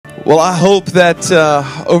Well, I hope that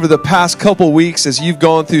over the past couple weeks, as you've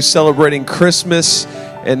gone through celebrating Christmas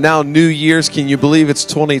and now New Year's, can you believe it's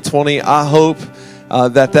 2020? I hope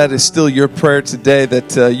that is still your prayer today,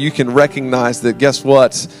 that you can recognize that, guess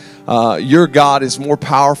what? Your God is more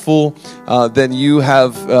powerful than you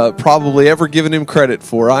have probably ever given him credit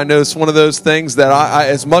for. I know it's one of those things that I,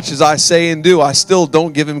 as much as I say and do, I still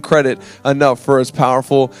don't give him credit enough for as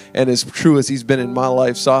powerful and as true as he's been in my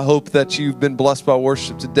life. So I hope that you've been blessed by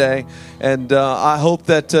worship today, and I hope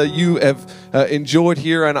that you have enjoyed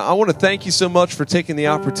here. And I want to thank you so much for taking the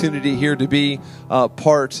opportunity here to be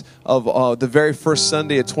part of the very first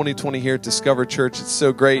Sunday of 2020 here at Discover Church. It's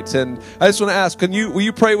so great. And I just want to ask, will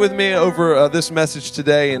you pray with me over this message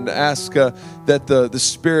today and ask that the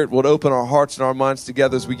Spirit would open our hearts and our minds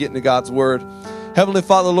together as we get into God's Word. Heavenly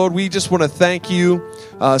Father, Lord, we just want to thank you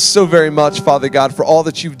so very much, Father God, for all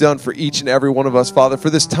that you've done for each and every one of us, Father, for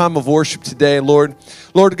this time of worship today, Lord.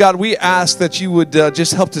 Lord God, we ask that you would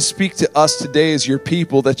just help to speak to us today as your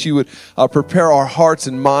people, that you would prepare our hearts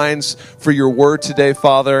and minds for your word today,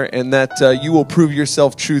 Father, and that you will prove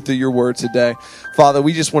yourself true through your word today. Father,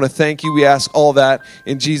 we just want to thank you. We ask all that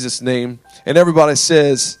in Jesus' name. And everybody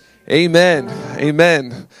says, amen.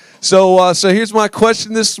 Amen. So here's my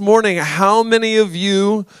question this morning. How many of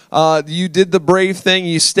you, you did the brave thing?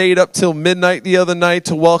 You stayed up till midnight the other night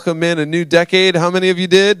to welcome in a new decade. How many of you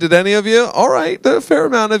did? Did any of you? All right, a fair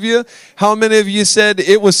amount of you. How many of you said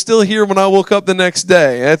it was still here when I woke up the next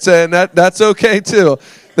day? That's okay too.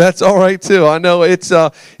 That's all right too. I know it's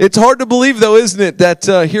hard to believe though, isn't it, that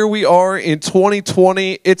here we are in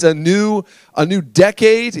 2020. It's a new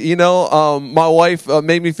decade. You know, my wife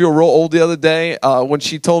made me feel real old the other day when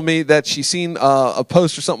she told me that she seen a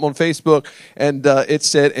post or something on Facebook, and it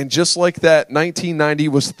said, and just like that, 1990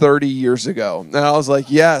 was 30 years ago. And I was like,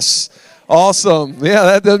 yes. Awesome.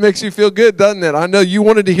 Yeah, that makes you feel good, doesn't it? I know you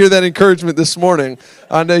wanted to hear that encouragement this morning.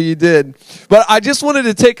 I know you did. But I just wanted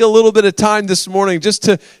to take a little bit of time this morning just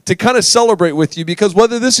to kind of celebrate with you, because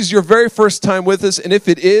whether this is your very first time with us, and if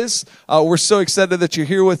it is, we're so excited that you're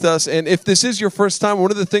here with us. And if this is your first time,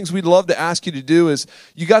 one of the things we'd love to ask you to do is,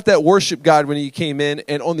 you got that worship guide when you came in,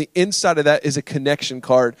 and on the inside of that is a connection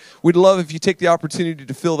card. We'd love if you take the opportunity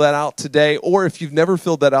to fill that out today, or if you've never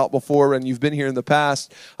filled that out before and you've been here in the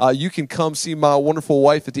past, you can come see my wonderful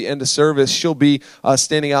wife at the end of service. She'll be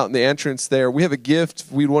standing out in the entrance there. We have a gift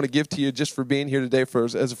we'd want to give to you just for being here today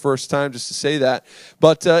as a first time, just to say that.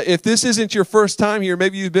 But if this isn't your first time here,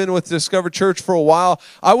 maybe you've been with Discover Church for a while,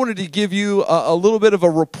 I wanted to give you a little bit of a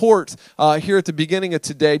report here at the beginning of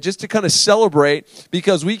today, just to kind of celebrate,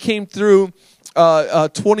 because we came through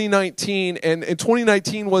 2019, and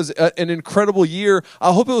 2019 was an incredible year.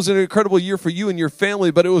 I hope it was an incredible year for you and your family,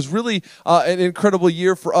 but it was really an incredible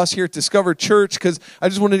year for us here at Discover Church, because I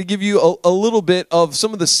just wanted to give you a little bit of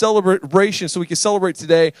some of the celebration so we can celebrate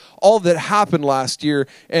today all that happened last year.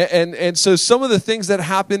 And so some of the things that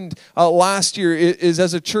happened last year is,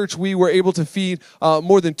 as a church, we were able to feed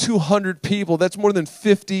more than 200 people. That's more than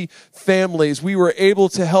 50 families. We were able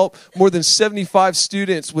to help more than 75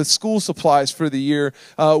 students with school supplies for the year.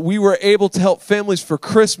 We were able to help families for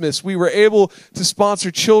Christmas. We were able to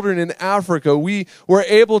sponsor children in Africa. We were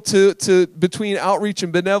able to between outreach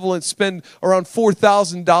and benevolence, spend around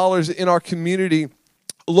 $4,000 in our community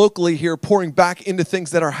locally here, pouring back into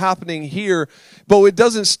things that are happening here. But it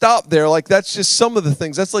doesn't stop there. Like, that's just some of the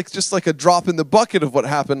things. That's just like a drop in the bucket of what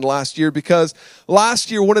happened last year, because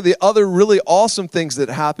last year, one of the other really awesome things that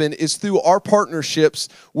happened is through our partnerships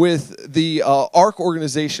with the ARC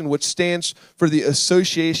organization, which stands for the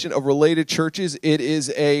Association of Related Churches. It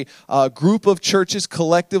is a group of churches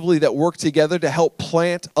collectively that work together to help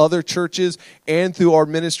plant other churches, and through our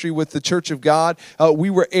ministry with the Church of God, we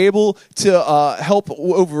were able to help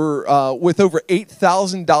with over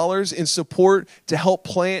 $8,000 in support to help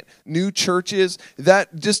plant new churches.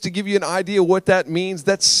 That, just to give you an idea what that means,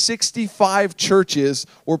 that's 65 churches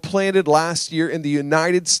were planted last year in the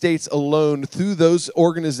United States alone through those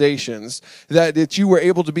organizations, that you were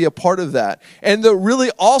able to be a part of that. And the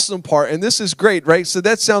really awesome part, and this is great, right? So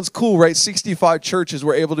that sounds cool, right? 65 churches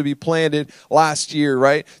were able to be planted last year,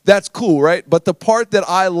 right? That's cool, right? But the part that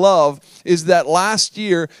I love is that last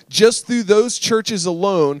year, just through those churches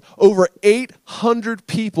alone, over 800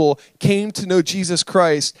 people came to know Jesus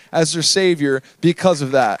Christ as their Savior because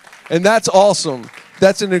of that. And that's awesome.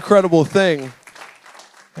 That's an incredible thing.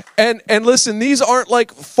 And listen, these aren't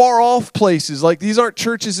like far off places. Like these aren't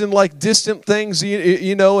churches in like distant things,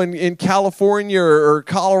 you know, in California or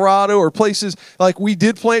Colorado or places. Like we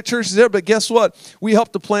did plant churches there, but guess what? We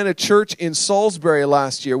helped to plant a church in Salisbury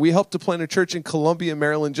last year. We helped to plant a church in Columbia,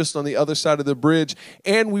 Maryland, just on the other side of the bridge.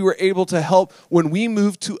 And we were able to help when we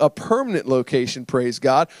moved to a permanent location, praise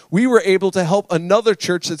God. We were able to help another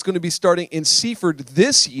church that's going to be starting in Seaford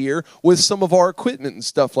this year with some of our equipment and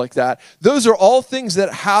stuff like that. Those are all things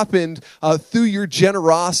that happened through your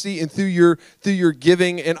generosity and through your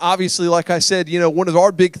giving. And obviously, like I said, you know, one of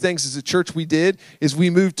our big things as a church we did is we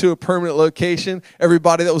moved to a permanent location.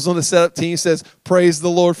 Everybody that was on the setup team says, praise the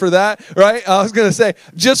Lord for that, right? I was going to say,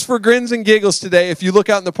 just for grins and giggles today, if you look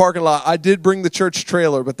out in the parking lot, I did bring the church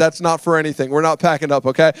trailer, but that's not for anything. We're not packing up,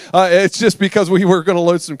 okay? It's just because we were going to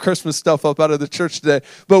load some Christmas stuff up out of the church today.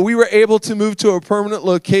 But we were able to move to a permanent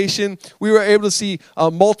location. We were able to see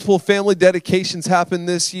multiple family dedications happen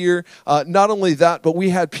this year. Not only that, but we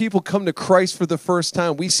had people come to Christ for the first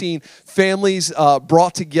time. We seen families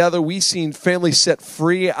brought together. We seen families set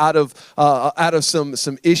free out of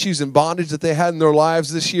some issues and bondage that they had in their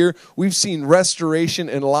lives this year. We've seen restoration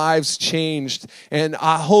and lives changed. And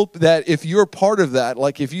I hope that if you're part of that,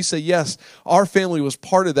 like if you say, yes, our family was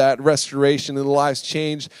part of that restoration and lives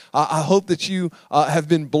changed, I hope that you have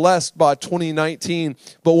been blessed by 2019.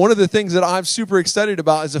 But one of the things that I'm super excited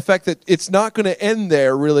about is the fact that it's not going to end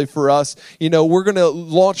there really for us. You know, we're going to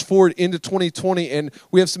launch forward into 2020, and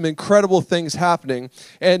we have some incredible things happening.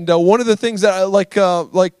 And one of the things that I like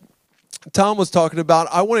Tom was talking about,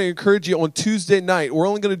 I want to encourage you on Tuesday night. We're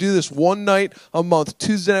only going to do this one night a month.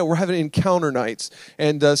 Tuesday night, we're having encounter nights.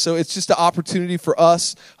 And so it's just an opportunity for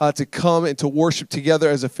us to come and to worship together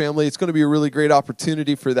as a family. It's going to be a really great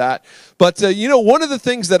opportunity for that. But, you know, one of the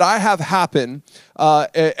things that I have happen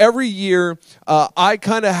every year, I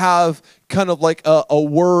kind of have like a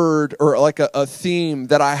word or like a theme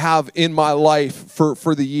that I have in my life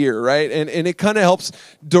for the year, right? And it kind of helps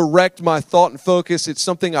direct my thought and focus. It's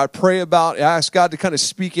something I pray about. I ask God to kind of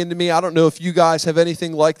speak into me. I don't know if you guys have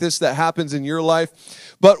anything like this that happens in your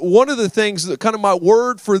life. But one of the things, that kind of my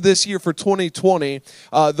word for this year, for 2020,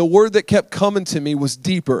 the word that kept coming to me was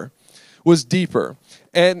deeper.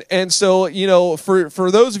 And so, you know,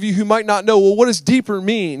 for those of you who might not know, well, what does deeper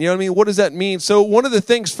mean? You know what I mean? What does that mean? So one of the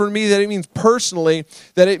things for me that it means personally,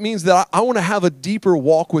 that it means that I want to have a deeper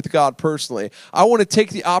walk with God personally. I want to take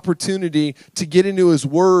the opportunity to get into His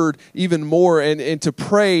Word even more and to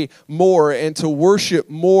pray more and to worship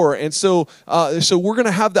more. And so we're going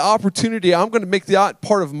to have the opportunity. I'm going to make that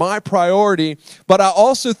part of my priority. But I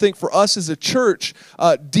also think for us as a church,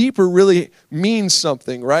 deeper really means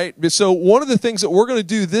something, right? So one of the things that we're going to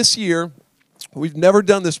do this year, we've never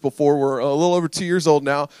done this before. We're a little over 2 years old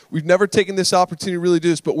now. We've never taken this opportunity to really do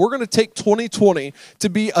this, but we're going to take 2020 to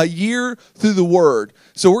be a year through the Word.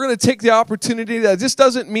 So we're going to take the opportunity. That this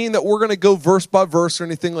doesn't mean that we're going to go verse by verse or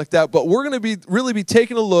anything like that, but we're going to really be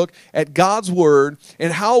taking a look at God's Word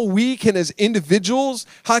and how we can, as individuals,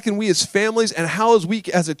 how can we as families, and how as we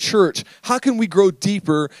as a church, how can we grow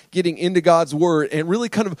deeper getting into God's Word and really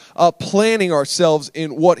kind of planning ourselves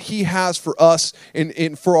in what He has for us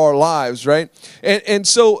and for our lives, right? And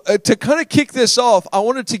so to kind of kick this off, I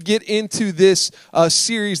wanted to get into this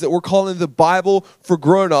series that we're calling the Bible for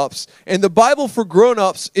Grown-Ups. And the Bible for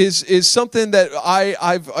Grown-Ups is something that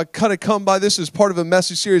I've kind of come by. This as part of a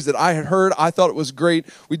message series that I had heard. I thought it was great.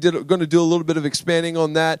 We're going to do a little bit of expanding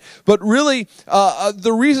on that. But really,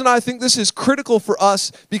 the reason I think this is critical for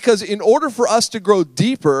us, because in order for us to grow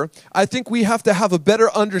deeper, I think we have to have a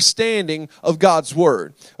better understanding of God's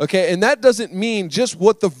Word. Okay, and that doesn't mean just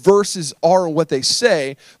what the verses are and what they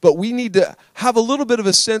say, but we need to have a little bit of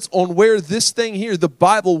a sense on where this thing here, the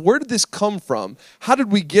Bible, where did this come from? How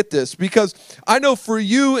did we get this? Because I know for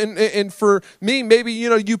you and for me, maybe, you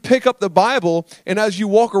know, you pick up the Bible and as you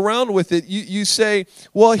walk around with it, you say,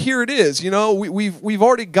 well, here it is. You know, we've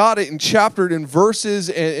already got it and chaptered in verses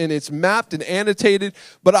and it's mapped and annotated,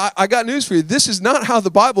 but I got news for you. This is not how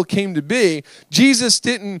the Bible came to be. Jesus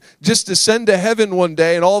didn't just descend to heaven one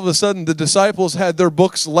day and all of a sudden the disciples had their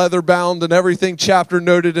books leather bound and everything chapter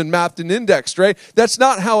noted and mapped and indexed, right? That's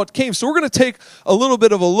not how it came. So we're going to take a little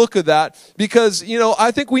bit of a look at that because, you know,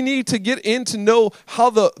 I think we need to get in to know how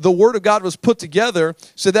the Word of God was put together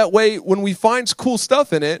so that way when we find cool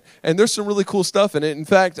stuff in it, and there's some really cool stuff in it. In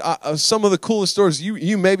fact, some of the coolest stories,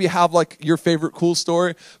 you maybe have like your favorite cool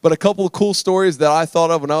story, but a couple of cool stories that I thought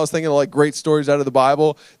of when I was thinking of like great stories out of the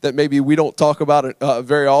Bible that maybe we don't talk about it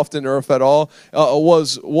very often or if at all,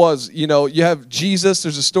 was, you know, you have Jesus.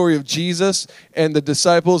 There's a story of Jesus Jesus and the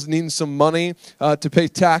disciples needing some money to pay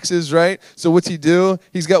taxes, right? So what's he do?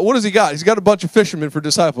 What does he got? He's got a bunch of fishermen for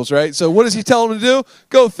disciples, right? So what does he tell them to do?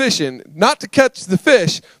 Go fishing. Not to catch the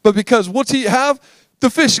fish, but because what's he have? The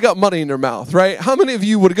fish got money in their mouth, right? How many of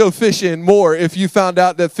you would go fishing more if you found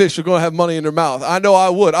out that fish were going to have money in their mouth? I know I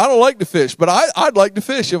would. I don't like to fish, but I'd like to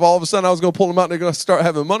fish if all of a sudden I was going to pull them out and they're going to start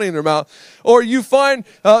having money in their mouth. Or you find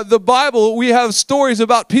the Bible, we have stories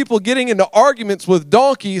about people getting into arguments with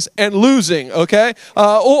donkeys and losing, okay?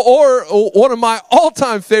 Or one of my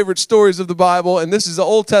all-time favorite stories of the Bible, and this is the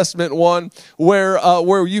Old Testament one,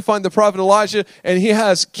 where you find the prophet Elijah, and he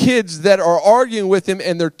has kids that are arguing with him,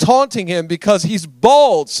 and they're taunting him because he's bald.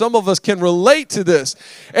 Some of us can relate to this.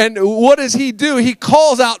 And what does he do? He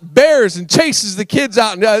calls out bears and chases the kids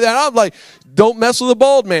out. And I'm like, don't mess with a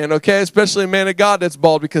bald man, okay? Especially a man of God that's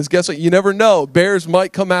bald, because guess what? You never know. Bears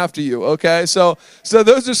might come after you, okay? So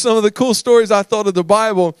those are some of the cool stories I thought of the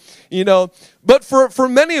Bible, you know. But for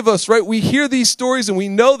many of us, right, we hear these stories and we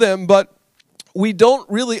know them, but we don't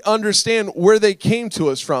really understand where they came to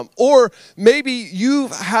us from. Or maybe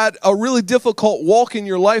you've had a really difficult walk in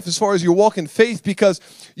your life as far as your walk in faith because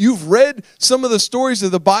you've read some of the stories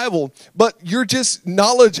of the Bible, but your just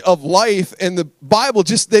knowledge of life and the Bible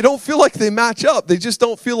they don't feel like they match up. They just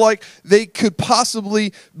don't feel like they could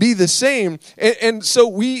possibly be the same. And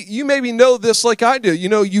so you maybe know this like I do. You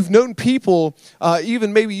know, you've known people,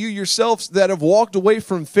 even maybe you yourselves, that have walked away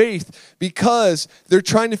from faith because they're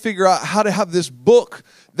trying to figure out how to have this book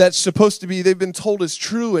that's supposed to be, they've been told is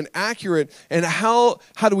true and accurate, and how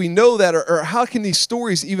do we know that, or how can these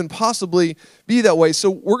stories even possibly be that way?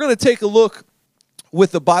 So we're going to take a look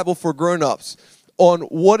with the Bible for grown-ups on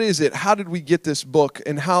what is it, how did we get this book,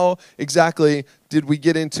 and how exactly did we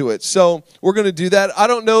get into it. So we're going to do that. I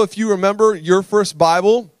don't know if you remember your first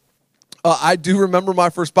Bible. I do remember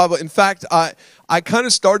my first Bible. In fact, I kind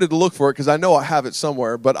of started to look for it because I know I have it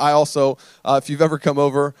somewhere, but I also, if you've ever come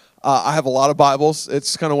over, I have a lot of Bibles.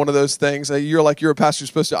 It's kind of one of those things. You're a pastor, you're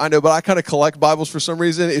supposed to. I know, but I kind of collect Bibles for some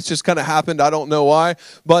reason. It's just kind of happened. I don't know why.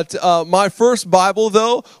 But my first Bible,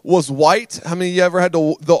 though, was white. How many of you ever had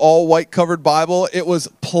the all-white covered Bible? It was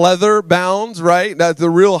pleather bound, right? That's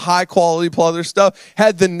the real high-quality pleather stuff.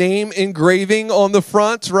 Had the name engraving on the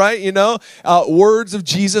front, right? You know, words of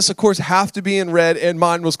Jesus, of course, have to be in red. And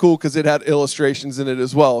mine was cool because it had illustrations in it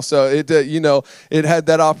as well. So it had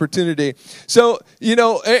that opportunity. So,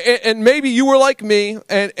 and maybe you were like me,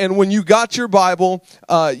 and when you got your Bible,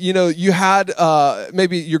 you had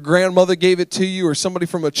maybe your grandmother gave it to you, or somebody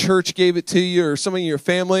from a church gave it to you, or somebody in your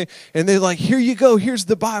family, and they're like, here you go, here's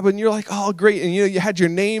the Bible, and you're like, oh, great, and you had your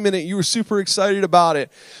name in it, you were super excited about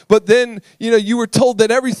it, but then, you were told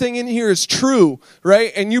that everything in here is true,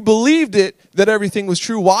 right, and you believed it, that everything was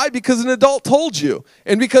true. Why? Because an adult told you,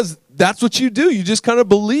 and because that's what you do. You just kind of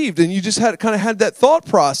believed, and you just had that thought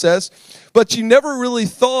process, but you never really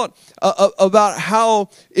thought about how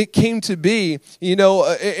it came to be,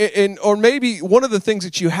 or maybe one of the things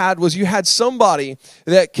that you had was you had somebody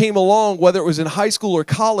that came along, whether it was in high school or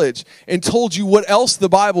college, and told you what else the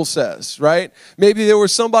Bible says, right? Maybe there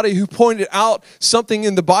was somebody who pointed out something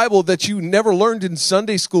in the Bible that you never learned in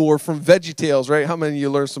Sunday school or from VeggieTales, right? How many of you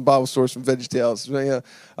learned some Bible stories from VeggieTales?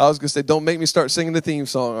 I was going to say, don't make me start singing the theme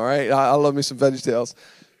song, all right? I love me some VeggieTales.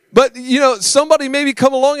 But, somebody maybe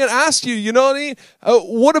come along and ask you,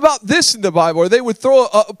 what about this in the Bible? Or they would throw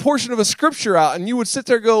a portion of a scripture out, and you would sit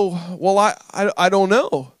there and go, well, I don't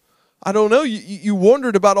know. I don't know. You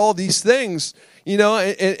wondered about all these things,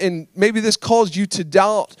 and maybe this caused you to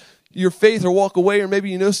doubt your faith or walk away, or maybe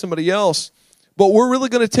you know somebody else. But we're really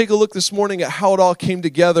going to take a look this morning at how it all came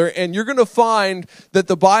together, and you're going to find that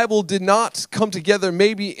the Bible did not come together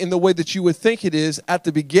maybe in the way that you would think it is at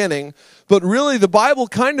the beginning, but really the Bible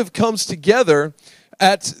kind of comes together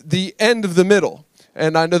at the end of the middle.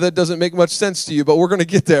 And I know that doesn't make much sense to you, but we're going to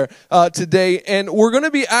get there today. And we're going to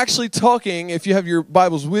be actually talking, if you have your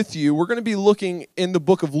Bibles with you, we're going to be looking in the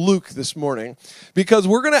book of Luke this morning. Because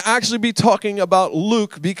we're going to actually be talking about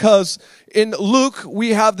Luke, because in Luke,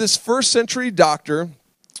 we have this first century doctor.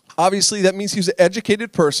 Obviously, that means he's an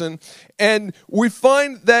educated person. And we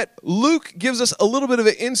find that Luke gives us a little bit of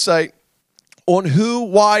an insight on who,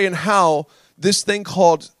 why, and how this thing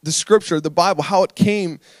called the Scripture, the Bible, how it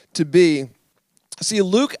came to be. See,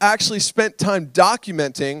 Luke actually spent time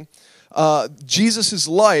documenting Jesus'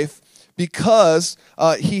 life because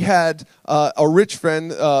he had a rich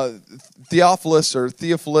friend,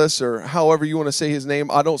 Theophilus, or however you want to say his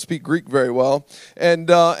name. I don't speak Greek very well. And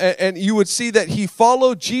you would see that he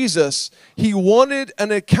followed Jesus. He wanted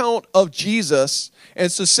an account of Jesus.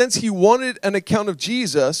 And so since he wanted an account of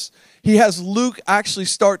Jesus, he has Luke actually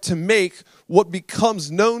start to make what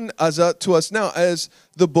becomes known as to us now as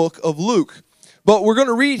the book of Luke. But we're going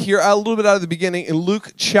to read here a little bit out of the beginning in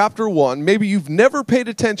Luke chapter 1. Maybe you've never paid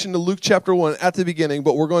attention to Luke chapter 1 at the beginning,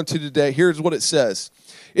 but we're going to today. Here's what it says.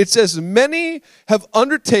 It says, many have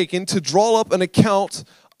undertaken to draw up an account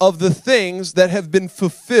of the things that have been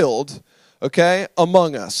fulfilled, okay,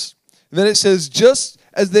 among us. And then it says, just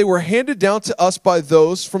as they were handed down to us by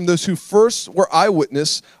those who first were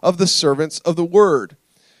eyewitness of the servants of the word.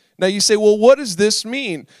 Now you say, well, what does this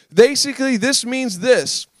mean? Basically, this means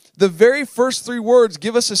this. The very first three words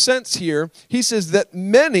give us a sense here. He says that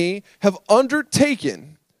many have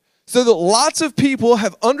undertaken. So that lots of people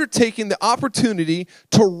have undertaken the opportunity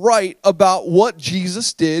to write about what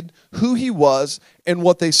Jesus did, who he was, and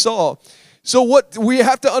what they saw. So what we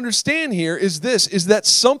have to understand here is this, is that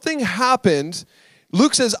something happened.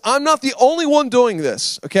 Luke says, I'm not the only one doing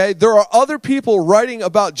this, okay? There are other people writing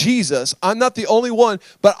about Jesus. I'm not the only one,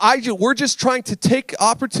 but we're just trying to take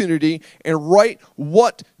opportunity and write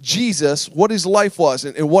what his life was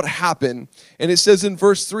and what happened. And it says in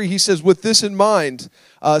verse 3, he says, with this in mind,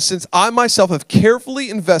 since I myself have carefully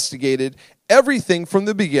investigated everything from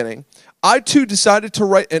the beginning, I too decided to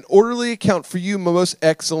write an orderly account for you, my most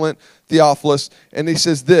excellent Theophilus. And he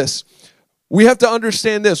says this. We have to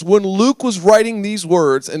understand this. When Luke was writing these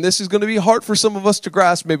words, and this is going to be hard for some of us to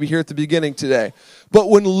grasp maybe here at the beginning today, but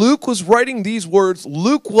when Luke was writing these words,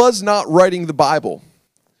 Luke was not writing the Bible.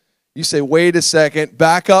 You say, wait a second,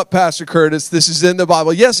 back up, Pastor Curtis, this is in the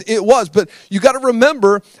Bible. Yes, it was, but you got to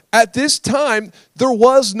remember, at this time, there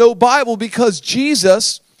was no Bible because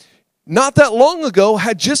Jesus, not that long ago,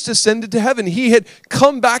 had just ascended to heaven. He had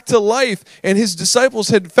come back to life, and his disciples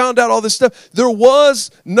had found out all this stuff. There was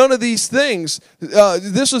none of these things.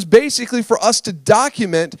 This was basically for us to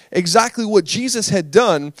document exactly what Jesus had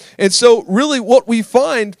done. And so really what we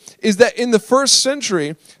find is that in the first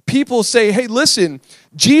century, people say, hey, listen,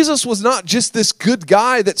 Jesus was not just this good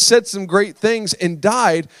guy that said some great things and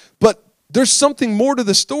died, but there's something more to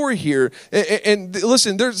the story here. And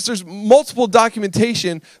listen, there's multiple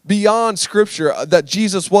documentation beyond Scripture that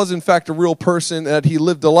Jesus was in fact a real person, that he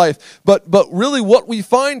lived a life. But really what we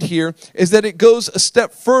find here is that it goes a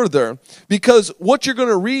step further, because what you're going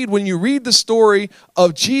to read when you read the story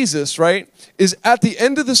of Jesus, right, is at the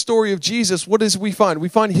end of the story of Jesus, what does we find? We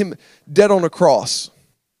find him dead on a cross,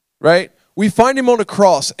 right? We find him on a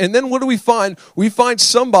cross. And then what do we find? We find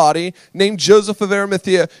somebody named Joseph of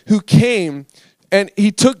Arimathea who came and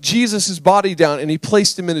he took Jesus' body down and he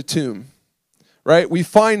placed him in a tomb. Right? We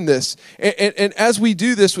find this. And as we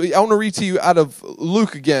do this, I want to read to you out of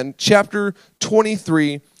Luke again, chapter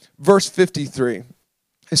 23, verse 53.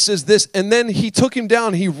 It says this, and then he took him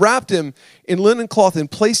down, he wrapped him in linen cloth and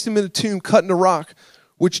placed him in a tomb cut in a rock,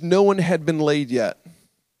 which no one had been laid yet.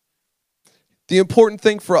 The important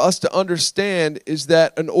thing for us to understand is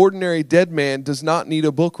that an ordinary dead man does not need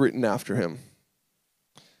a book written after him.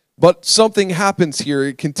 But something happens here.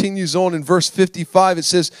 It continues on in verse 55. It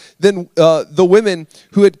says, then the women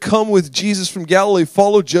who had come with Jesus from Galilee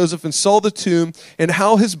followed Joseph and saw the tomb and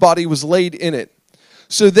how his body was laid in it.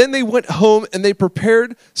 So then they went home and they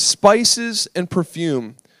prepared spices and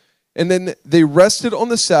perfume. And then they rested on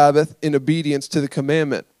the Sabbath in obedience to the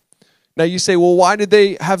commandment. Now you say, well, why did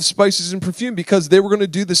they have spices and perfume? Because they were going to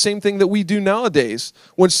do the same thing that we do nowadays.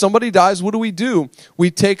 When somebody dies, what do?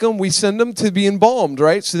 We take them, we send them to be embalmed,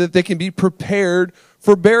 right? So that they can be prepared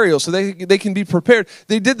for burial, so they can be prepared.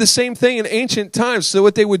 They did the same thing in ancient times. So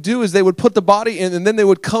what they would do is they would put the body in, and then they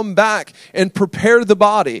would come back and prepare the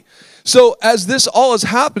body. So as this all is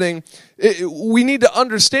happening, we need to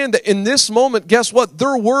understand that in this moment, guess what?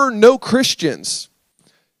 There were no Christians.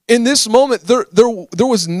 In this moment, there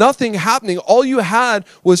was nothing happening. All you had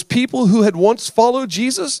was people who had once followed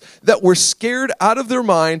Jesus that were scared out of their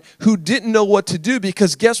mind, who didn't know what to do,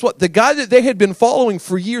 because guess what? The guy that they had been following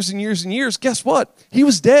for years and years and years, guess what? He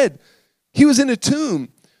was dead. He was in a tomb.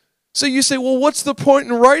 So you say, well, what's the point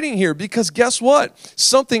in writing here? Because guess what?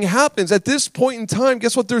 Something happens. At this point in time,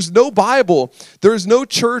 guess what? There's no Bible. There's no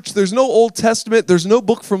church. There's no Old Testament. There's no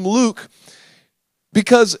book from Luke.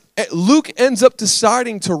 Because Luke ends up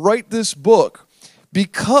deciding to write this book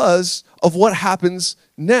because of what happens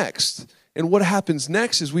next. And what happens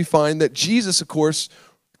next is we find that Jesus, of course,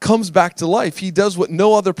 comes back to life. He does what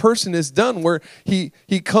no other person has done, where he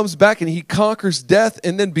comes back and he conquers death.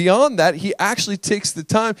 And then beyond that, he actually takes the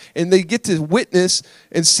time and they get to witness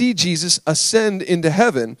and see Jesus ascend into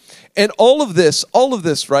heaven. And all of this,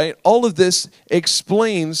 right? All of this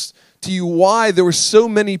explains to you why there were so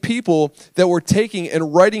many people that were taking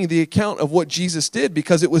and writing the account of what Jesus did,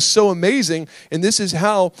 because it was so amazing, and this is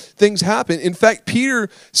how things happen. In fact, Peter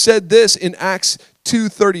said this in Acts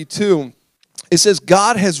 2:32. It says,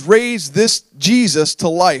 God has raised this Jesus to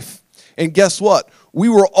life. And guess what? We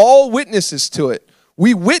were all witnesses to it.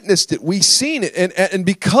 We witnessed it. We seen it. And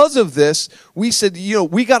because of this, we said,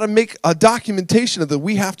 we got to make a documentation of it.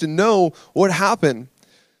 We have to know what happened.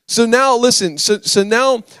 So now, listen, so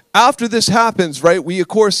now after this happens, right, we, of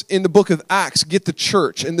course, in the book of Acts, get the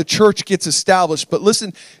church, and the church gets established. But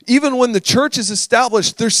listen, even when the church is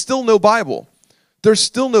established, there's still no Bible. There's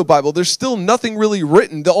still no Bible. There's still nothing really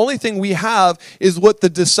written. The only thing we have is what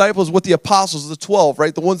the disciples, what the apostles, the 12,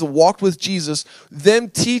 right, the ones that walked with Jesus, them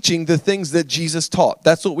teaching the things that Jesus taught.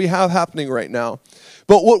 That's what we have happening right now.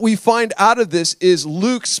 But what we find out of this is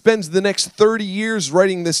Luke spends the next 30 years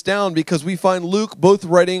writing this down, because we find Luke both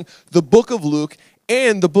writing the book of Luke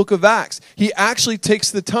and the book of Acts. He actually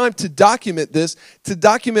takes the time to document this, to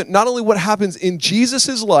document not only what happens in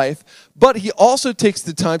Jesus' life, but he also takes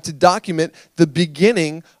the time to document the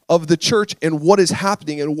beginning of the church and what is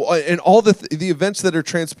happening and all the events that are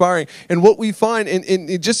transpiring. And what we find,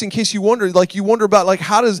 and just in case you wonder, you wonder about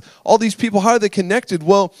how does all these people, how are they connected?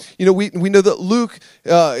 Well, we know that Luke,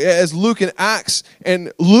 as Luke in Acts,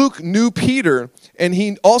 and Luke knew Peter, and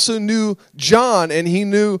he also knew John, and he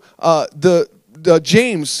knew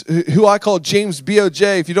James, who I call James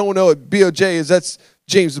B.O.J. If you don't know what B.O.J. is, that's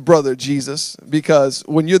James, the brother of Jesus, because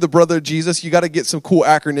when you're the brother of Jesus, you got to get some cool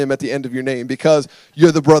acronym at the end of your name, because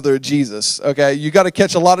you're the brother of Jesus, okay? You got to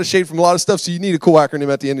catch a lot of shade from a lot of stuff, so you need a cool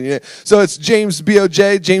acronym at the end of your name. So it's James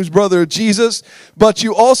B.O.J., James, brother of Jesus. But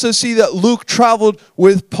you also see that Luke traveled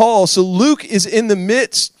with Paul. So Luke is in the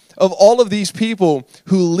midst of all of these people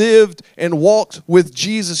who lived and walked with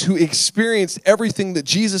Jesus, who experienced everything that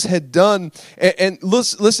Jesus had done. And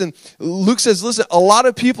listen, Luke says, listen, a lot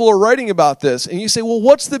of people are writing about this. And you say, well,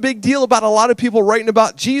 what's the big deal about a lot of people writing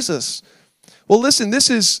about Jesus? Well, listen,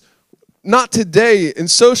 this is not today. In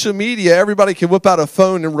social media, everybody can whip out a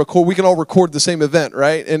phone and record. We can all record the same event,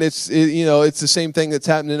 right? And it's the same thing that's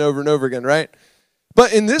happening over and over again, right?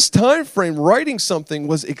 But in this time frame, writing something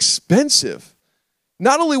was expensive.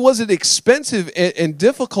 Not only was it expensive and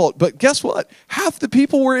difficult, but guess what? Half the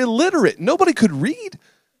people were illiterate. Nobody could read.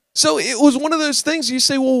 So it was one of those things you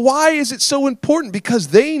say, well, why is it so important? Because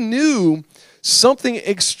they knew something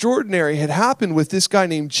extraordinary had happened with this guy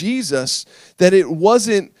named Jesus, that it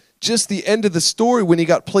wasn't just the end of the story when he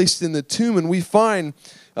got placed in the tomb. And we find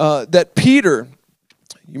that Peter,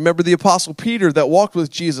 you remember the apostle Peter that walked with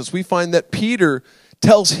Jesus, we find that Peter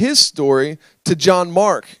tells his story to John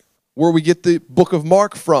Mark, where we get the book of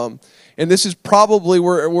Mark from. And this is probably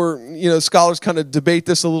where scholars kind of debate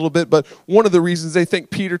this a little bit, but one of the reasons they think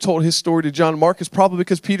Peter told his story to John Mark is probably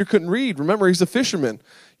because Peter couldn't read. Remember, he's a fisherman.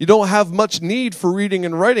 You don't have much need for reading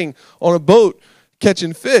and writing on a boat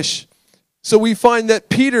catching fish. So we find that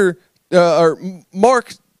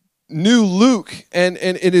Mark knew Luke, and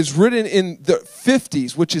it is written in the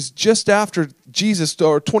 50s, which is just after Jesus,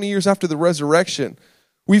 or 20 years after the resurrection.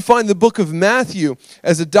 We find the book of Matthew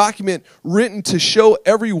as a document written to show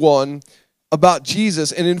everyone about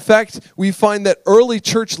Jesus. And in fact, we find that early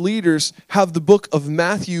church leaders have the book of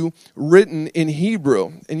Matthew written in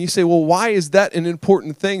Hebrew. And you say, well, why is that an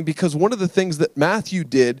important thing? Because one of the things that Matthew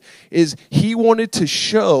did is he wanted to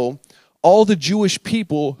show all the Jewish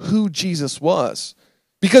people who Jesus was.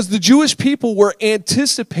 Because the Jewish people were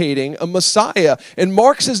anticipating a Messiah. And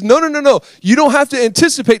Mark says, no. You don't have to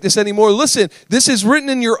anticipate this anymore. Listen, this is written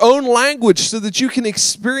in your own language so that you can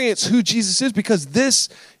experience who Jesus is, because this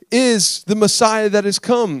is the Messiah that has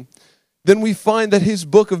come. Then we find that his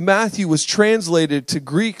book of Matthew was translated to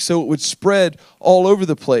Greek so it would spread all over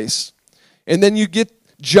the place. And then you get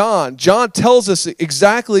John. John tells us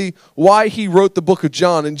exactly why he wrote the book of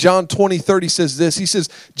John. In John 20:30 says this. He says,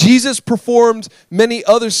 Jesus performed many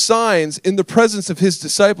other signs in the presence of his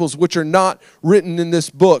disciples, which are not written in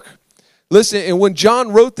this book. Listen, and when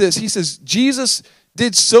John wrote this, he says, Jesus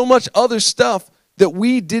did so much other stuff that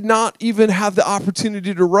we did not even have the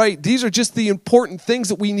opportunity to write. These are just the important things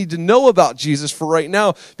that we need to know about Jesus for right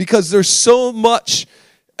now, because there's so much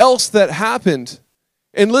else that happened.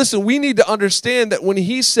 And listen, we need to understand that when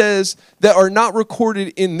he says that are not recorded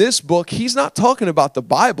in this book, he's not talking about the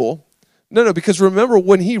Bible. No, because remember,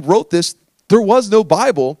 when he wrote this, there was no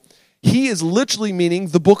Bible. He is literally meaning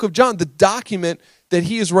the book of John, the document that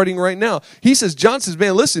he is writing right now. John says,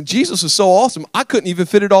 man, listen, Jesus is so awesome, I couldn't even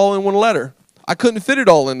fit it all in one letter. I couldn't fit it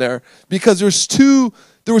all in there because there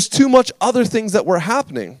was too much other things that were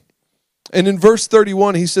happening. And in verse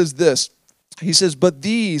 31, he says this. He says, but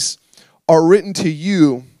these are written to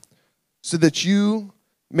you so that you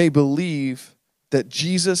may believe that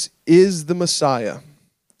Jesus is the Messiah,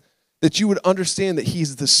 that you would understand that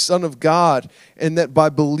he's the Son of God, and that by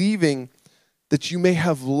believing that you may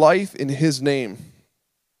have life in his name.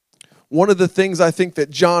 One of the things I think that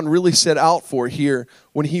John really set out for here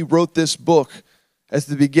when he wrote this book as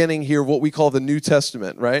the beginning here of what we call the New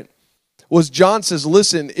Testament, right? Was John says,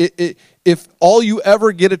 listen, if all you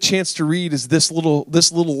ever get a chance to read is this little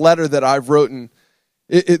letter that I've written,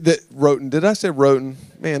 did I say wrote?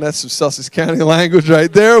 Man, that's some Sussex County language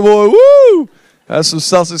right there, boy. Woo! That's some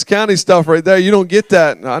Sussex County stuff right there. You don't get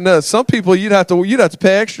that. I know some people you'd have to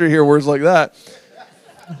pay extra to hear words like that.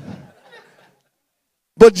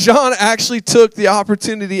 But John actually took the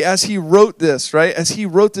opportunity as he wrote this, right? As he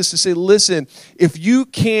wrote this to say, listen, if you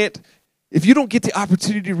don't get the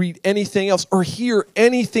opportunity to read anything else or hear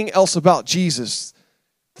anything else about Jesus,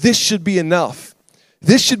 this should be enough.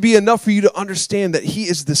 This should be enough for you to understand that he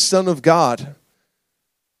is the Son of God.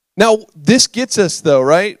 Now, this gets us, though,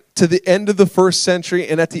 right, to the end of the first century.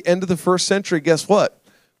 And at the end of the first century, guess what?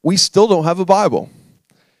 We still don't have a Bible.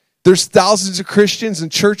 There's thousands of Christians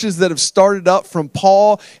and churches that have started up from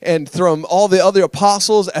Paul and from all the other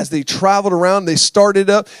apostles as they traveled around. They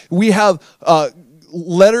started up. We have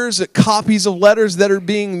copies of letters that are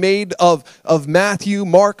being made of Matthew,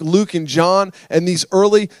 Mark, Luke, and John, and these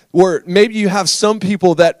early, where maybe you have some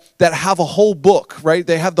people that have a whole book, right?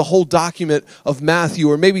 They have the whole document of Matthew,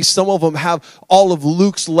 or maybe some of them have all of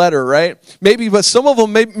Luke's letter, right? Maybe, but some of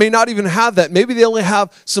them may not even have that. Maybe they only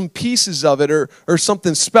have some pieces of it or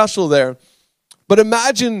something special there. But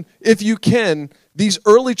imagine, if you can, these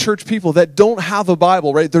early church people that don't have a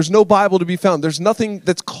Bible, right? There's no Bible to be found. There's nothing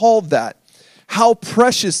that's called that. How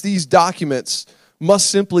precious these documents must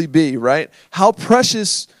simply be, right? How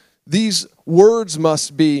precious these words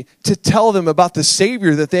must be to tell them about the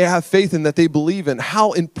Savior that they have faith in, that they believe in.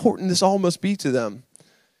 How important this all must be to them.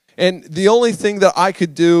 And the only thing that I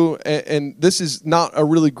could do, and this is not a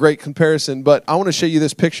really great comparison, but I want to show you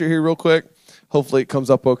this picture here real quick. Hopefully it comes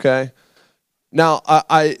up okay. Now,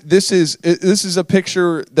 this is a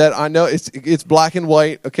picture that I know it's black and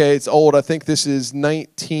white. Okay, it's old. I think this is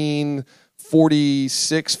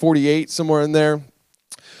 1946, 48, somewhere in there.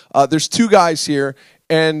 There's two guys here,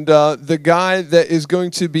 and the guy that is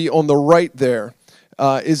going to be on the right there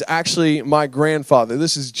is actually my grandfather.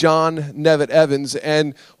 This is John Nevitt Evans,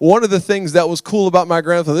 and one of the things that was cool about my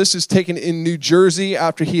grandfather, this is taken in New Jersey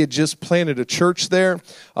after he had just planted a church there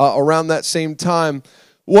around that same time.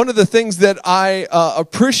 One of the things that I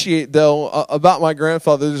appreciate, though, about my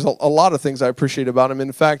grandfather, there's a lot of things I appreciate about him.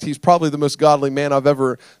 In fact, he's probably the most godly man I've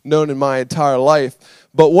ever known in my entire life.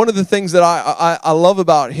 But one of the things that I love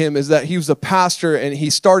about him is that he was a pastor, and he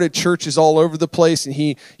started churches all over the place, and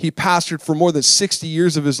he pastored for more than 60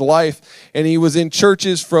 years of his life, and he was in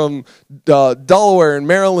churches from Delaware and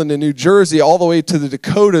Maryland and New Jersey all the way to the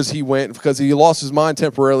Dakotas. He went because he lost his mind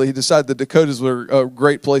temporarily. He decided the Dakotas were a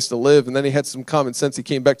great place to live, and then he had some common sense. He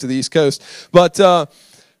came back to the East Coast. But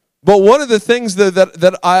one of the things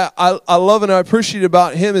that I love and I appreciate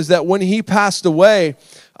about him is that when he passed away,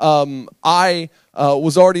 I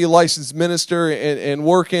was already a licensed minister and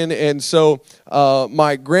working, and so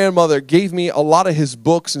my grandmother gave me a lot of his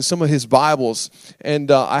books and some of his Bibles,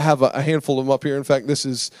 and I have a handful of them up here. In fact, this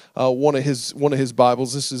is one of his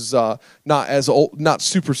Bibles. This is not as old, not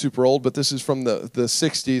super old, but this is from the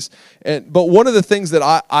 60s. But one of the things that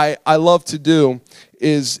I love to do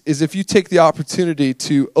is if you take the opportunity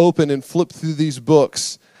to open and flip through these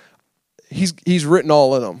books, he's written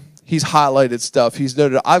all in them. He's highlighted stuff. He's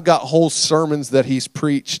noted. I've got whole sermons that he's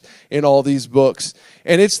preached in all these books,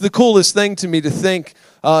 and it's the coolest thing to me to think,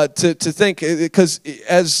 because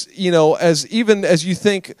as you know, as you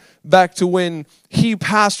think back to when he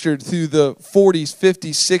pastored through the 40s,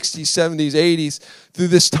 50s, 60s, 70s, 80s, through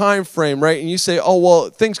this time frame, right? And you say, oh, well,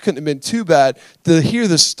 things couldn't have been too bad. To hear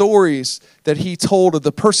the stories that he told of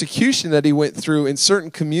the persecution that he went through in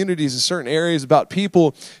certain communities, in certain areas, about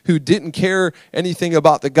people who didn't care anything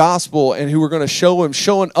about the gospel and who were going to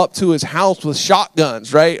showing up to his house with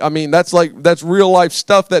shotguns, right? I mean, that's real life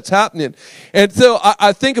stuff that's happening. And so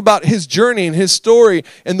I think about his journey and his story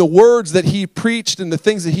and the words that he preached and the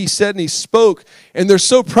things that he said and he spoke, and they're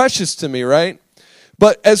so precious to me, right?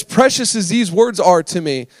 But as precious as these words are to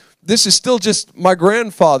me, this is still just my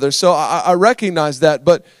grandfather, so I recognize that.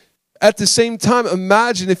 But at the same time,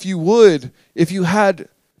 imagine if you had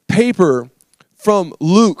paper from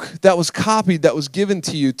Luke that was copied, that was given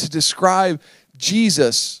to you to describe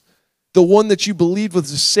Jesus, the one that you believed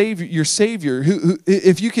was the Savior, your Savior. Who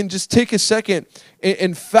if you can just take a second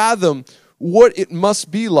and fathom what it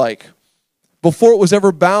must be like before it was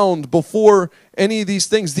ever bound, before any of these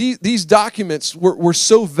things. These documents were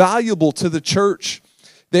so valuable to the church.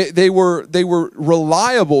 They were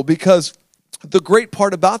reliable because the great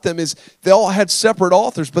part about them is they all had separate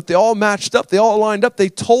authors, but they all matched up. They all lined up. They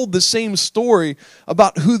told the same story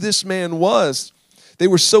about who this man was. They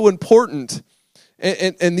were so important.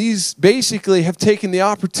 And these basically have taken the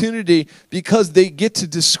opportunity, because they get to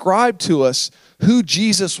describe to us who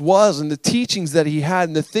Jesus was and the teachings that he had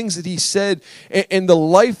and the things that he said and the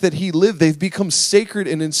life that he lived. They've become sacred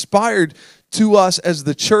and inspired to us as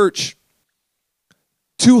the church.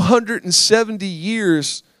 270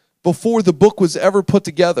 years before the book was ever put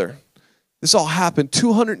together. This all happened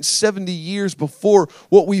 270 years before.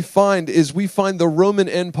 What we find is we find the Roman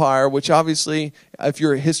Empire, which obviously, if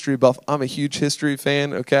you're a history buff, I'm a huge history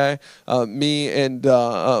fan, okay? Me and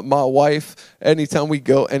my wife, anytime we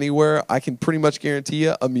go anywhere, I can pretty much guarantee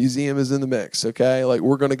you a museum is in the mix, okay? Like,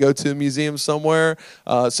 we're going to go to a museum somewhere.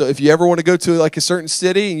 So if you ever want to go to like a certain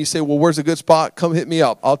city and you say, well, where's a good spot? Come hit me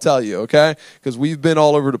up. I'll tell you, okay? Because we've been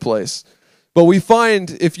all over the place. But we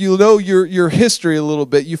find, if you know your history a little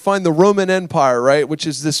bit, you find the Roman Empire, right, which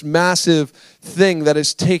is this massive thing that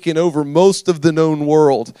has taken over most of the known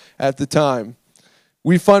world at the time.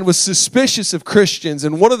 We find was suspicious of Christians,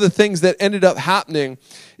 and one of the things that ended up happening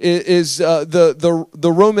is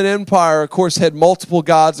the Roman Empire, of course, had multiple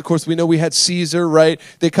gods. Of course, we know we had Caesar, right?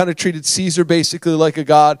 They kind of treated Caesar basically like a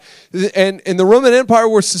god. And the Roman Empire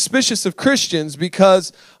were suspicious of Christians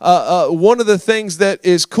because one of the things that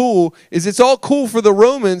is cool is it's all cool for the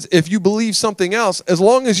Romans if you believe something else, as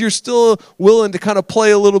long as you're still willing to kind of play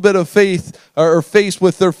a little bit of faith or face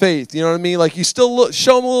with their faith. You know what I mean? Like, you still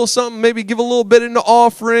show them a little something, maybe give a little bit into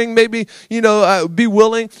offering, maybe, be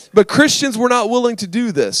willing. But Christians were not willing to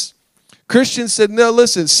do this. Christians said, no,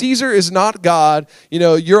 listen, Caesar is not God.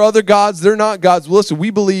 Your other gods, they're not gods. Well, listen, we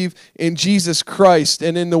believe in Jesus Christ.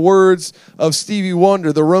 And in the words of Stevie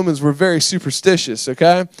Wonder, the Romans were very superstitious,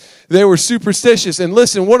 okay? They were superstitious. And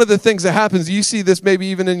listen, one of the things that happens, you see this maybe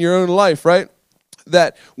even in your own life, right?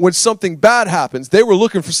 That when something bad happens, they were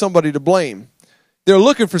looking for somebody to blame. They're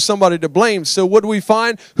looking for somebody to blame. So what do we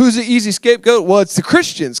find? Who's the easy scapegoat? Well, it's the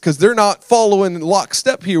Christians, because they're not following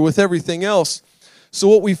lockstep here with everything else. So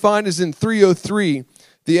what we find is in 303,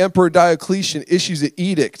 the Emperor Diocletian issues an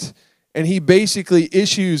edict, and he basically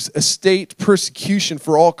issues a state persecution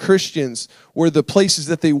for all Christians, where the places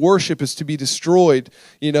that they worship is to be destroyed.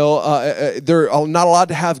 They're not allowed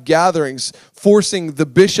to have gatherings, forcing the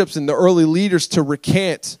bishops and the early leaders to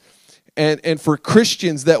recant. And for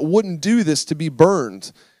Christians that wouldn't do this to be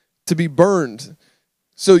burned.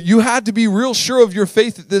 So you had to be real sure of your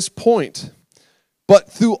faith at this point. But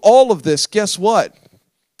through all of this, guess what?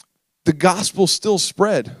 The gospel still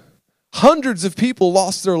spread. Hundreds of people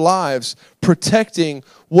lost their lives protecting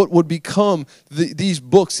what would become these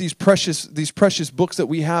books, these precious books that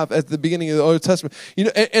we have at the beginning of the Old Testament.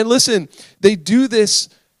 And listen, they do this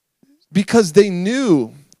because they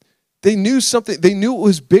knew something. They knew it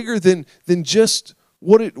was bigger than just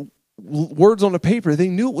words on a paper. They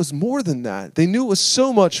knew it was more than that. They knew it was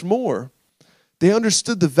so much more. They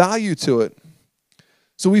understood the value to it.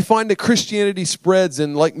 So we find that Christianity spreads,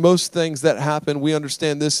 and like most things that happen, we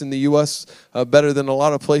understand this in the U.S. Better than a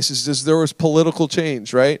lot of places, is there was political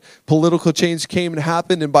change, right? Political change came and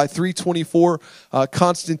happened, and by 324,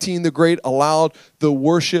 Constantine the Great allowed the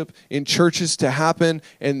worship in churches to happen,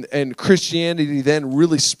 and Christianity then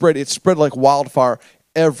really spread. It spread like wildfire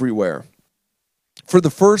everywhere. For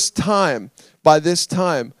the first time, by this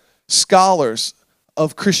time, scholars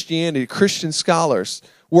of Christianity, Christian scholars,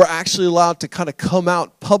 were actually allowed to kind of come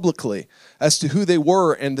out publicly as to who they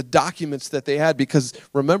were and the documents that they had. Because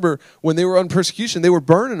remember, when they were on persecution, they were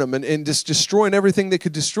burning them and just destroying everything they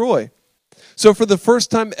could destroy. So for the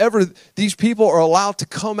first time ever, these people are allowed to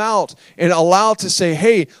come out and allowed to say,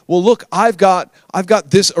 hey, well, look, I've got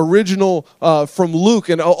this original from Luke,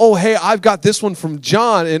 and oh, hey, I've got this one from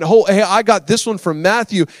John, and oh, hey, I got this one from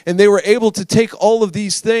Matthew. And they were able to take all of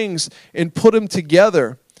these things and put them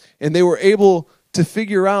together, and they were able to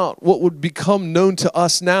figure out what would become known to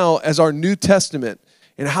us now as our New Testament,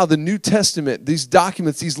 and how the New Testament, these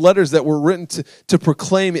documents, these letters that were written to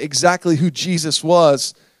proclaim exactly who Jesus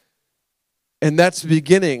was. And that's the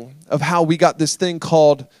beginning of how we got this thing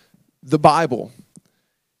called the Bible.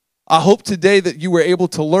 I hope today that you were able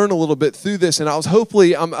to learn a little bit through this, and I'm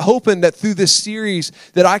hoping that through this series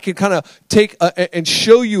that I can kind of take and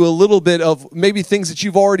show you a little bit of maybe things that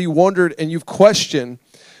you've already wondered and you've questioned.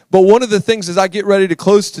 But one of the things as I get ready to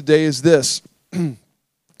close today is this.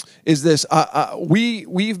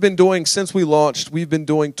 We've been doing, since we launched, we've been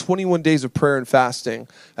doing 21 days of prayer and fasting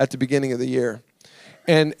at the beginning of the year.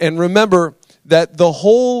 And remember, that the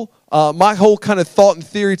whole, my whole kind of thought and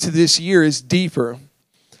theory to this year is deeper.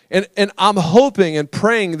 And I'm hoping and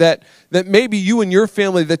praying that maybe you and your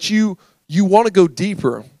family, that you want to go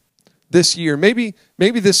deeper this year. Maybe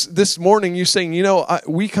this morning you're saying,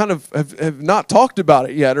 we kind of have not talked about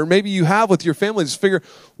it yet. Or maybe you have with your family. Just figure,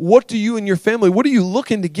 what do you and your family, what are you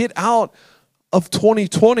looking to get out of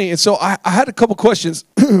 2020? And so I had a couple questions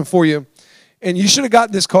for you. And you should have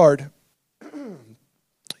gotten this card.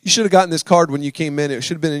 You should have gotten this card when you came in. It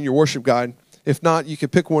should have been in your worship guide. If not, you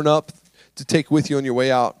could pick one up to take with you on your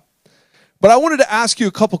way out. But I wanted to ask you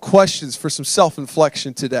a couple questions for some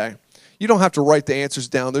self-inflection today. You don't have to write the answers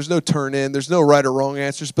down. There's no turn in. There's no right or wrong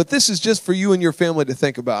answers. But this is just for you and your family to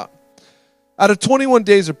think about. Out of 21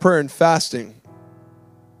 days of prayer and fasting,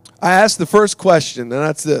 I asked the first question, and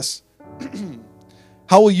that's this.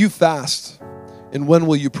 How will you fast, and when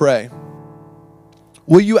will you pray?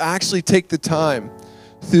 Will you actually take the time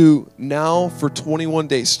through now for 21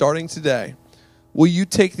 days, starting today? Will you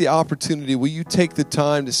take the opportunity, will you take the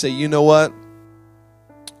time to say, you know what?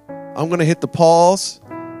 I'm going to hit the pause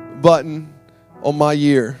button on my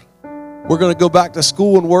year. We're going to go back to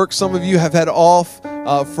school and work. Some of you have had off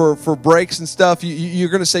for breaks and stuff. You're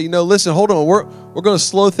going to say, listen, hold on. We're going to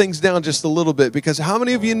slow things down just a little bit, because how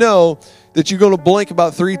many of you know that you're going to blink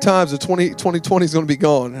about 3 times and 2020 is going to be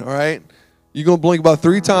gone, all right? You're going to blink about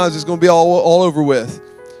 3 times. It's going to be all over with.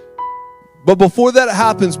 But before that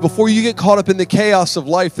happens, before you get caught up in the chaos of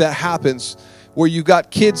life that happens, where you got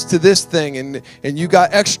kids to this thing and you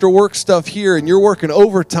got extra work stuff here and you're working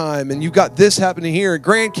overtime and you got this happening here and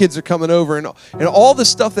grandkids are coming over and all the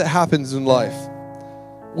stuff that happens in life,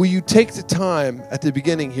 will you take the time at the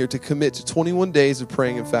beginning here to commit to 21 days of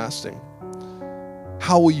praying and fasting?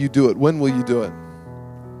 How will you do it? When will you do it?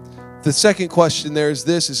 The second question there is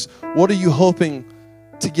this, is what are you hoping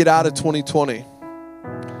to get out of 2020?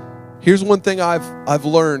 Here's one thing I've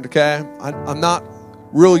learned, okay? I'm not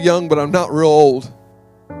real young, but I'm not real old.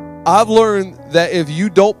 I've learned that if you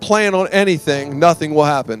don't plan on anything, nothing will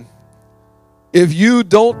happen. If you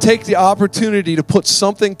don't take the opportunity to put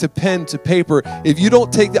something to pen to paper, if you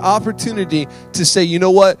don't take the opportunity to say, you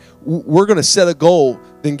know what, we're going to set a goal,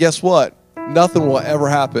 then guess what? Nothing will ever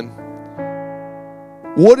happen.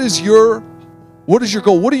 What is your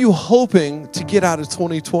goal? What are you hoping to get out of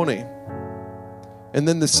 2020? And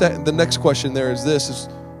then the next question there is this, is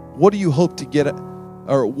what do you hope to get,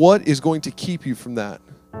 or what is going to keep you from that?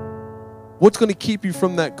 What's going to keep you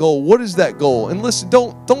from that goal? What is that goal? And listen,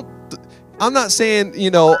 don't, I'm not saying,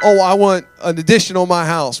 I want an addition on my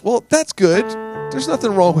house. Well, that's good. There's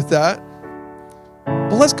nothing wrong with that.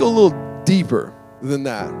 But let's go a little deeper than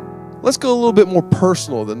that. Let's go a little bit more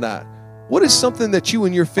personal than that. What is something that you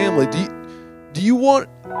and your family, do you want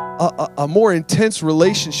a more intense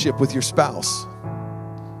relationship with your spouse?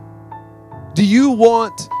 Do you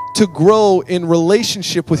want to grow in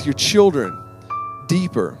relationship with your children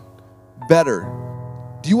deeper, better?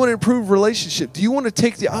 Do you want to improve relationship? Do you want to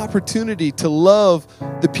take the opportunity to love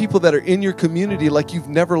the people that are in your community like you've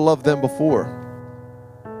never loved them before?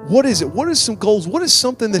 What is it? What are some goals? What is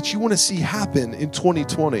something that you want to see happen in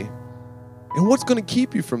 2020? And what's going to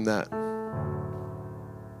keep you from that?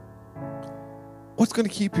 What's going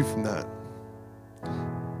to keep you from that?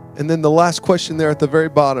 And then the last question there at the very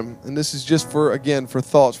bottom, and this is just for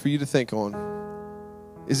thoughts for you to think on,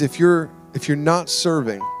 is if you're not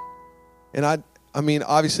serving, and I mean,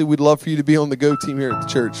 obviously we'd love for you to be on the Go team here at the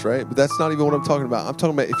church, right? But that's not even what I'm talking about. I'm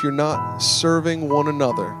talking about if you're not serving one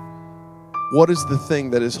another, what is the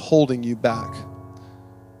thing that is holding you back?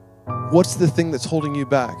 What's the thing that's holding you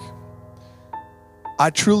back? I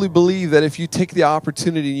truly believe that if you take the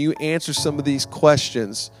opportunity and you answer some of these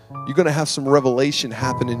questions, you're going to have some revelation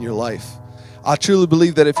happen in your life. I truly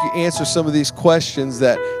believe that if you answer some of these questions,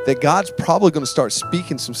 that God's probably going to start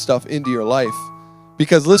speaking some stuff into your life.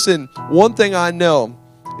 Because listen, one thing I know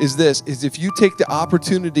is this, is if you take the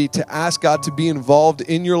opportunity to ask God to be involved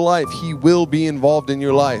in your life, He will be involved in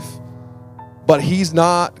your life. But He's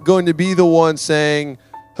not going to be the one saying,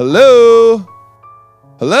 hello,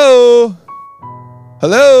 hello,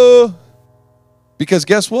 hello. Because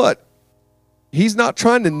guess what? He's not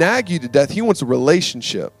trying to nag you to death. He wants a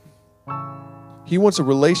relationship. He wants a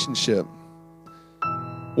relationship.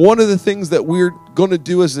 One of the things that we're going to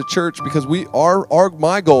do as a church, because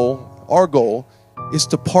my goal is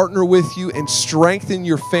to partner with you and strengthen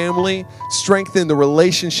your family, strengthen the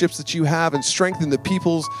relationships that you have, and strengthen the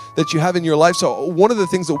peoples that you have in your life. So one of the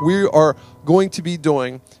things that we are going to be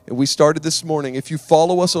doing, and we started this morning, if you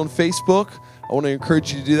follow us on Facebook, I want to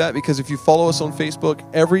encourage you to do that, because if you follow us on Facebook,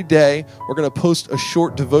 every day we're going to post a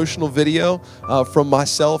short devotional video from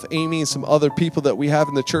myself, Amy, and some other people that we have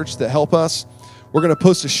in the church that help us. We're going to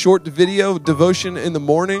post a short video devotion in the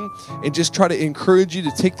morning and just try to encourage you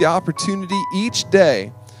to take the opportunity each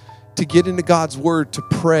day to get into God's Word, to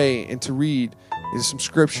pray and to read some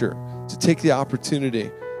Scripture, to take the opportunity.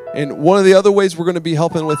 And one of the other ways we're going to be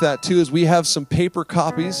helping with that too is we have some paper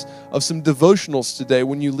copies of some devotionals today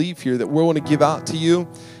when you leave here that we want to give out to you.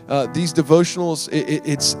 These devotionals,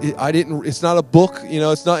 it's not a book,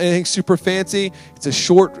 it's not anything super fancy. It's a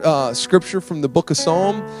short scripture from the book of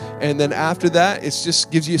Psalm, and then after that, it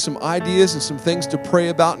just gives you some ideas and some things to pray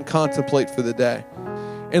about and contemplate for the day.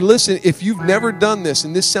 And listen, if you've never done this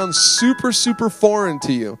and this sounds super, super foreign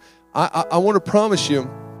to you, I want to promise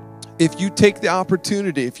you, if you take the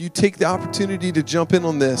opportunity to jump in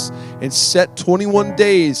on this and set 21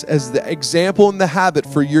 days as the example and the habit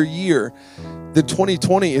for your year, then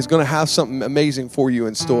 2020 is going to have something amazing for you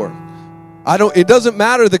in store. It doesn't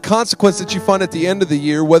matter the consequence that you find at the end of the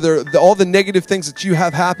year, whether all the negative things that you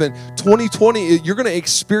have happen. 2020, you're going to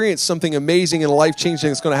experience something amazing and life-changing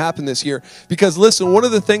that's going to happen this year. Because listen, one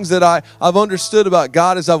of the things that I've understood about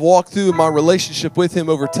God as I've walked through my relationship with Him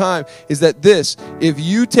over time is that if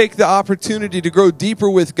you take the opportunity to grow deeper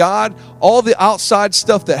with God, all the outside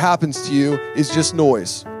stuff that happens to you is just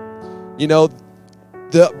noise.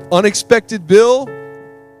 The unexpected bill,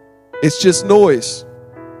 it's just noise.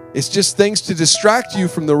 It's just things to distract you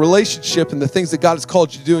from the relationship and the things that God has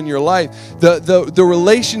called you to do in your life. The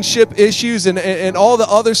relationship issues and all the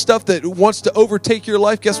other stuff that wants to overtake your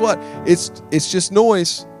life, guess what? It's just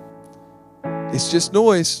noise. It's just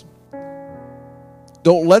noise.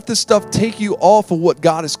 Don't let this stuff take you off of what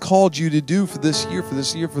God has called you to do for this year,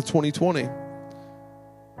 for 2020.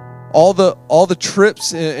 All the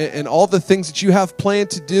trips and all the things that you have planned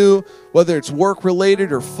to do, whether it's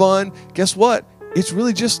work-related or fun, guess what? It's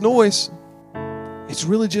really just noise. It's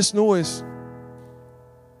really just noise.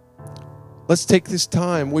 Let's take this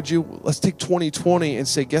time, let's take 2020 and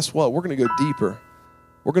say, guess what? We're going to go deeper.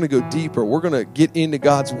 We're going to go deeper. We're going to get into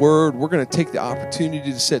God's Word. We're going to take the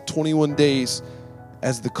opportunity to set 21 days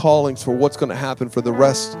as the callings for what's going to happen for the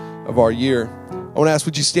rest of our year. I want to ask,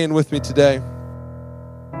 would you stand with me today?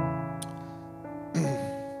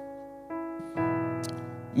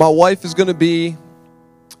 My wife is going to be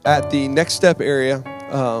at the Next Step area,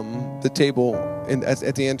 the table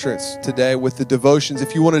at the entrance today with the devotions.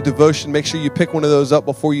 If you want a devotion, make sure you pick one of those up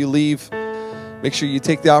before you leave. Make sure you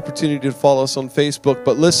take the opportunity to follow us on Facebook.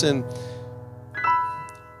 But listen,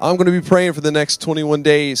 I'm going to be praying for the next 21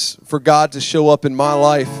 days for God to show up in my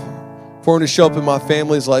life, for Him to show up in my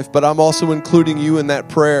family's life. But I'm also including you in that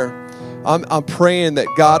prayer. I'm praying that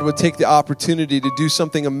God would take the opportunity to do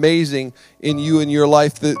something amazing in you and your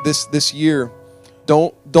life this year.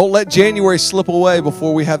 Don't let January slip away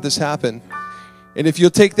before we have this happen. And if you'll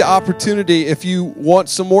take the opportunity, if you want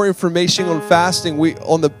some more information on fasting,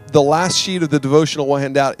 on the last sheet of the devotional we'll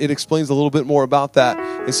hand out, it explains a little bit more about that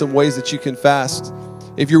and some ways that you can fast.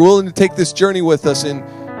 If you're willing to take this journey with us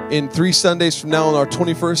in 3 Sundays from now on our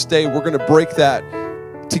 21st day, we're going to break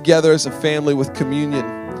that together as a family with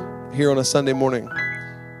communion here on a Sunday morning.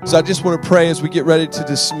 So I just want to pray as we get ready to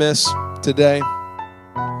dismiss today.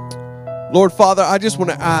 Lord Father, I just want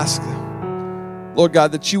to ask, Lord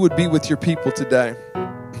God, that you would be with your people today.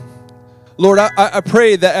 Lord, I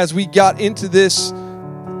pray that as we got into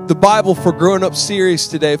the Bible for Growing Up series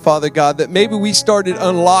today, Father God, that maybe we started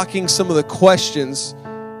unlocking some of the questions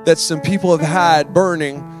that some people have had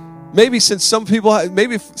burning, maybe since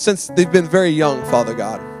they've been very young, Father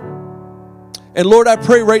God. And Lord, I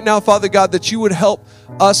pray right now, Father God, that you would help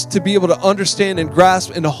us to be able to understand and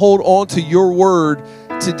grasp and to hold on to your word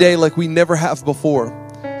today like we never have before,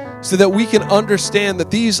 so that we can understand that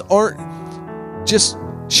these aren't just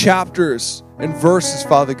chapters and verses,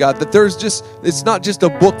 Father God, that it's not just a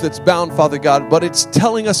book that's bound, Father God, but it's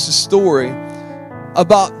telling us a story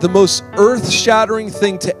about the most earth-shattering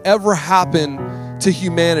thing to ever happen to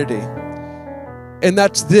humanity. And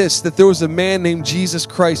that's that there was a man named Jesus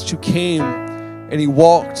Christ who came and He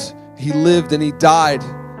walked, He lived, and He died.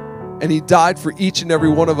 And He died for each and every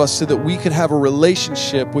one of us so that we could have a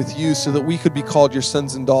relationship with you, so that we could be called your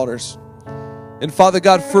sons and daughters. And Father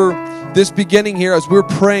God, for this beginning here, as we're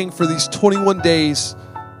praying for these 21 days,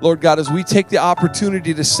 Lord God, as we take the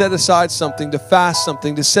opportunity to set aside something, to fast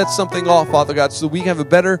something, to set something off, Father God, so that we can have a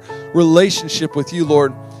better relationship with you,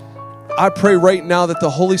 Lord, I pray right now that the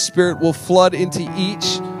Holy Spirit will flood into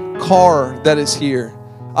each car that is here.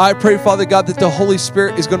 I pray, Father God, that the Holy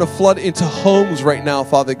Spirit is going to flood into homes right now,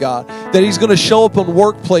 Father God. That He's going to show up on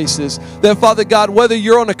workplaces. That, Father God, whether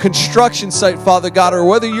you're on a construction site, Father God, or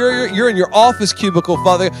whether you're in your office cubicle,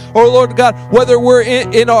 Father, or Lord God, whether we're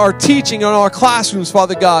in our teaching, in our classrooms,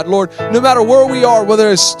 Father God, Lord, no matter where we are, whether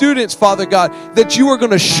as students, Father God, that you are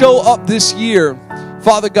going to show up this year,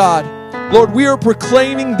 Father God. Lord, we are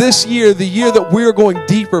proclaiming this year, the year that we are going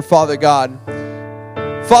deeper, Father God.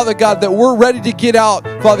 Father God, that we're ready to get out,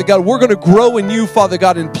 Father God. We're going to grow in you, Father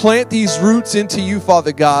God, and plant these roots into you,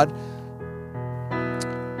 Father God.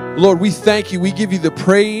 Lord, we thank you. We give you the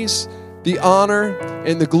praise, the honor,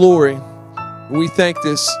 and the glory. And we thank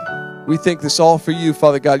this all for you,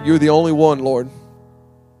 Father God. You're the only one, Lord.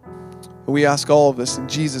 And we ask all of this in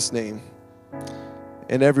Jesus' name.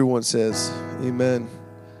 And everyone says, amen.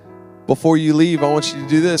 Before you leave, I want you to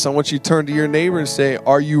do this. I want you to turn to your neighbor and say,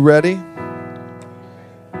 are you ready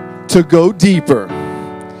to go deeper?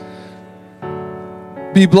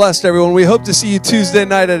 Be blessed, everyone. We hope to see you Tuesday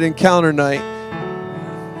night at Encounter Night.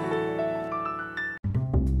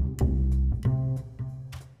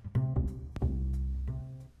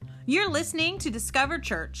 You're listening to Discover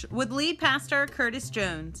Church with lead pastor Curtis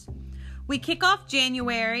Jones. We kick off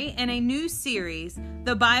January in a new series,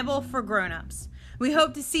 The Bible for Grown-Ups. We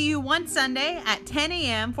hope to see you one Sunday at 10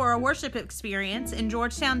 a.m. for a worship experience in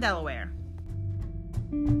Georgetown, Delaware.